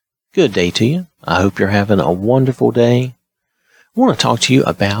Good day to you. I hope you're having a wonderful day. I want to talk to you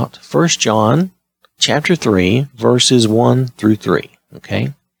about 1 John chapter 3, verses 1 through 3.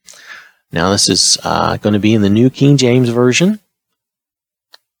 Okay? Now this is going to be in the New King James Version.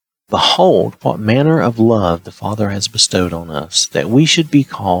 Behold, what manner of love the Father has bestowed on us, that we should be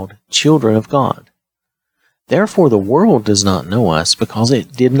called children of God. Therefore the world does not know us, because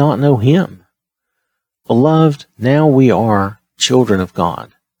it did not know him. Beloved, now we are children of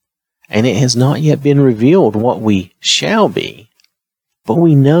God. And it has not yet been revealed what we shall be. But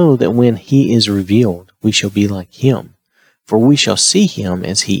we know that when he is revealed, we shall be like him, for we shall see him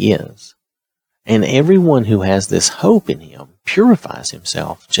as he is. And everyone who has this hope in him purifies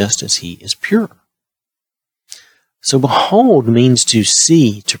himself just as he is pure. So behold means to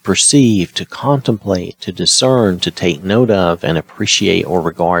see, to perceive, to contemplate, to discern, to take note of, and appreciate or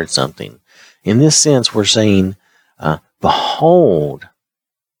regard something. In this sense, we're saying, behold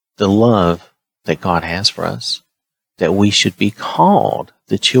the love that God has for us, that we should be called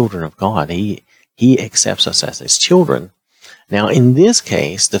the children of God. He accepts us as his children. Now, in this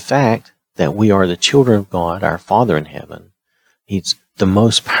case, the fact that we are the children of God, our Father in heaven, he's the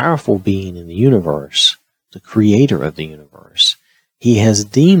most powerful being in the universe, the creator of the universe. He has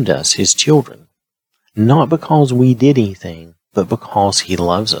deemed us his children, not because we did anything, but because he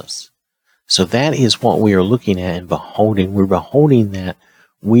loves us. So that is what we are looking at and beholding. We're beholding that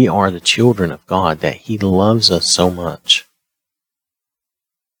we are the children of God, that he loves us so much.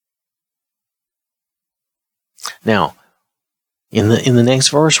 Now, in the next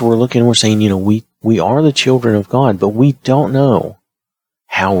verse, we're saying, we are the children of God, but we don't know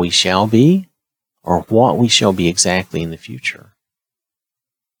how we shall be or what we shall be exactly in the future.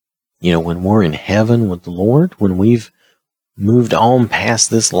 When we're in heaven with the Lord, when we've moved on past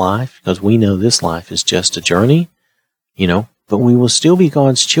this life, because we know this life is just a journey, but we will still be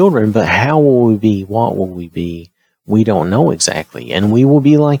God's children. But how will we be? What will we be? We don't know exactly. And we will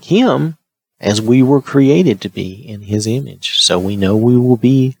be like him as we were created to be in his image. So we know we will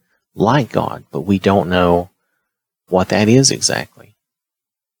be like God, but we don't know what that is exactly.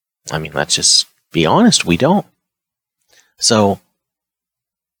 Let's just be honest, we don't. So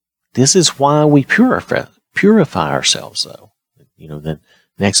this is why we purify ourselves, though. The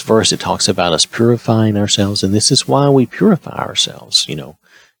next verse, it talks about us purifying ourselves, and this is why we purify ourselves,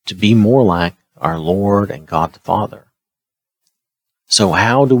 to be more like our Lord and God the Father. So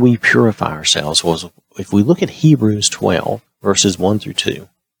how do we purify ourselves? Well, if we look at Hebrews 12, verses 1 through 2,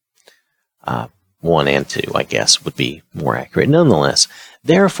 1 and 2, I guess, would be more accurate. Nonetheless,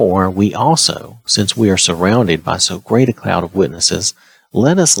 therefore, we also, since we are surrounded by so great a cloud of witnesses,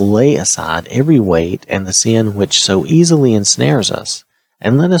 let us lay aside every weight and the sin which so easily ensnares us,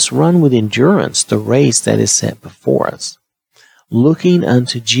 and let us run with endurance the race that is set before us, looking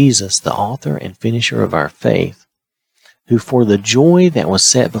unto Jesus, the author and finisher of our faith, who for the joy that was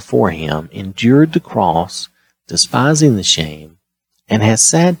set before him endured the cross, despising the shame, and has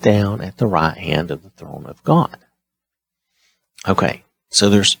sat down at the right hand of the throne of God. Okay, so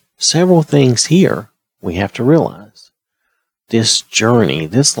there's several things here we have to realize. This journey,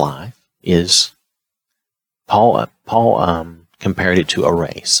 this life, is Paul compared it to a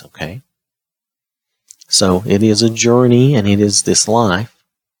race, okay? So it is a journey and it is this life.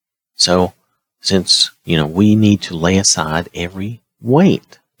 So since, we need to lay aside every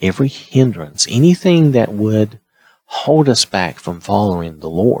weight, every hindrance, anything that would hold us back from following the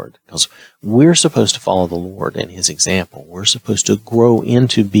Lord, because we're supposed to follow the Lord and his example. We're supposed to grow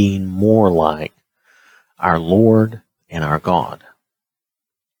into being more like our Lord and our God.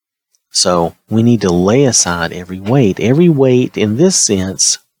 So we need to lay aside every weight. Every weight in this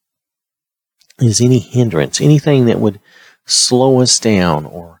sense is any hindrance, anything that would slow us down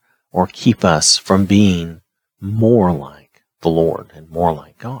or keep us from being more like the Lord and more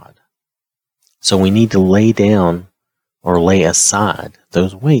like God. So we need to lay down or lay aside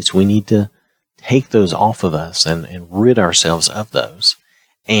those weights. We need to take those off of us and rid ourselves of those.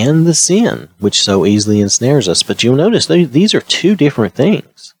 And the sin, which so easily ensnares us. But you'll notice these are two different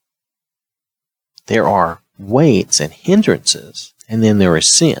things. There are weights and hindrances, and then there is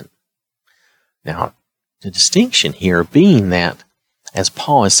sin. Now, the distinction here being that, as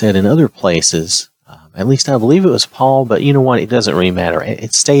Paul has said in other places, at least I believe it was Paul, but you know what, it doesn't really matter.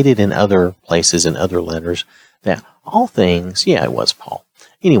 It's stated in other places, in other letters, that all things, it was Paul.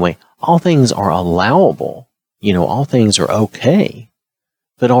 Anyway, all things are allowable. All things are okay.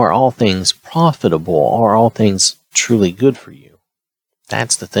 But are all things profitable? Are all things truly good for you?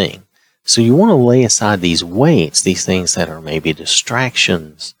 That's the thing. So you want to lay aside these weights, these things that are maybe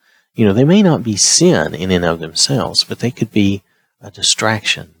distractions. They may not be sin in and of themselves, but they could be a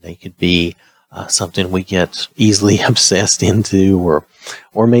distraction. They could be something we get easily obsessed into,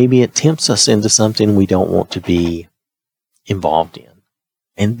 or maybe it tempts us into something we don't want to be involved in.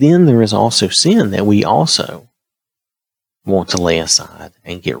 And then there is also sin that we also want to lay aside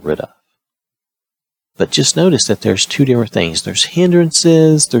and get rid of. But just notice that there's two different things. There's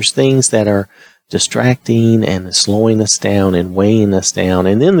hindrances, there's things that are distracting and slowing us down and weighing us down.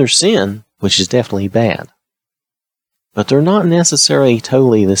 And then there's sin, which is definitely bad. But they're not necessarily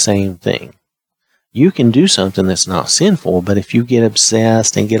totally the same thing. You can do something that's not sinful, but if you get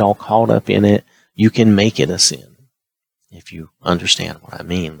obsessed and get all caught up in it, you can make it a sin. If you understand what I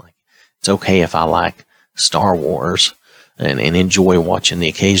mean. Like, it's okay if I like Star Wars and enjoy watching the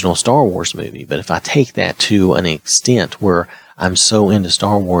occasional Star Wars movie, but if I take that to an extent where I'm so into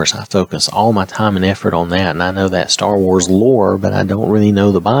Star Wars, I focus all my time and effort on that, and I know that Star Wars lore, but I don't really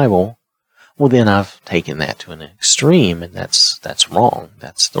know the Bible, well, then I've taken that to an extreme, and that's wrong.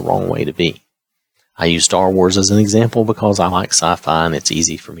 That's the wrong way to be. I use Star Wars as an example because I like sci-fi, and it's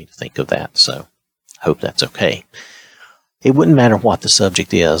easy for me to think of that, so I hope that's okay. It wouldn't matter what the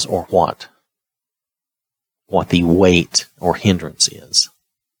subject is or what the weight or hindrance is.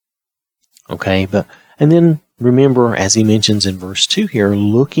 Okay, and then remember, as he mentions in verse 2 here,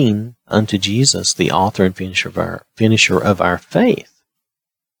 looking unto Jesus, the author and finisher of our faith.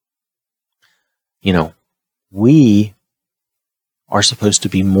 You know, we are supposed to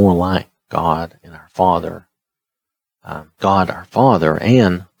be more like God and our Father, God our Father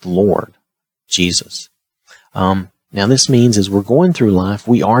and the Lord Jesus. Now this means as we're going through life,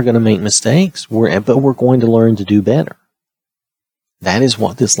 we are going to make mistakes, but we're going to learn to do better. That is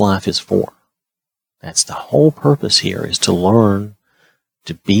what this life is for. That's the whole purpose here, is to learn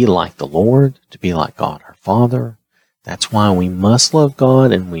to be like the Lord, to be like God our Father. That's why we must love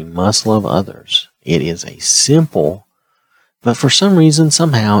God and we must love others. It is a simple, but for some reason,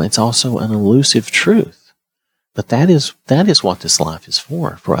 somehow, it's also an elusive truth. But that is what this life is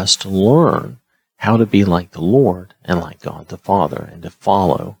for us to learn how to be like the Lord and like God the Father, and to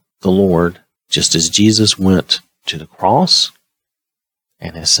follow the Lord just as Jesus went to the cross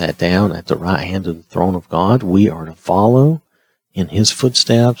and has sat down at the right hand of the throne of God. We are to follow in his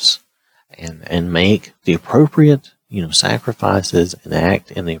footsteps and make the appropriate, sacrifices and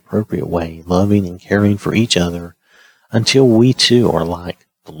act in the appropriate way, loving and caring for each other until we too are like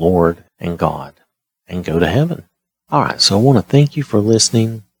the Lord and God and go to heaven. All right, so I want to thank you for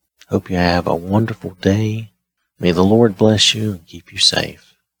listening. Hope you have a wonderful day. May the Lord bless you and keep you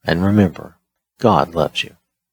safe. And remember, God loves you.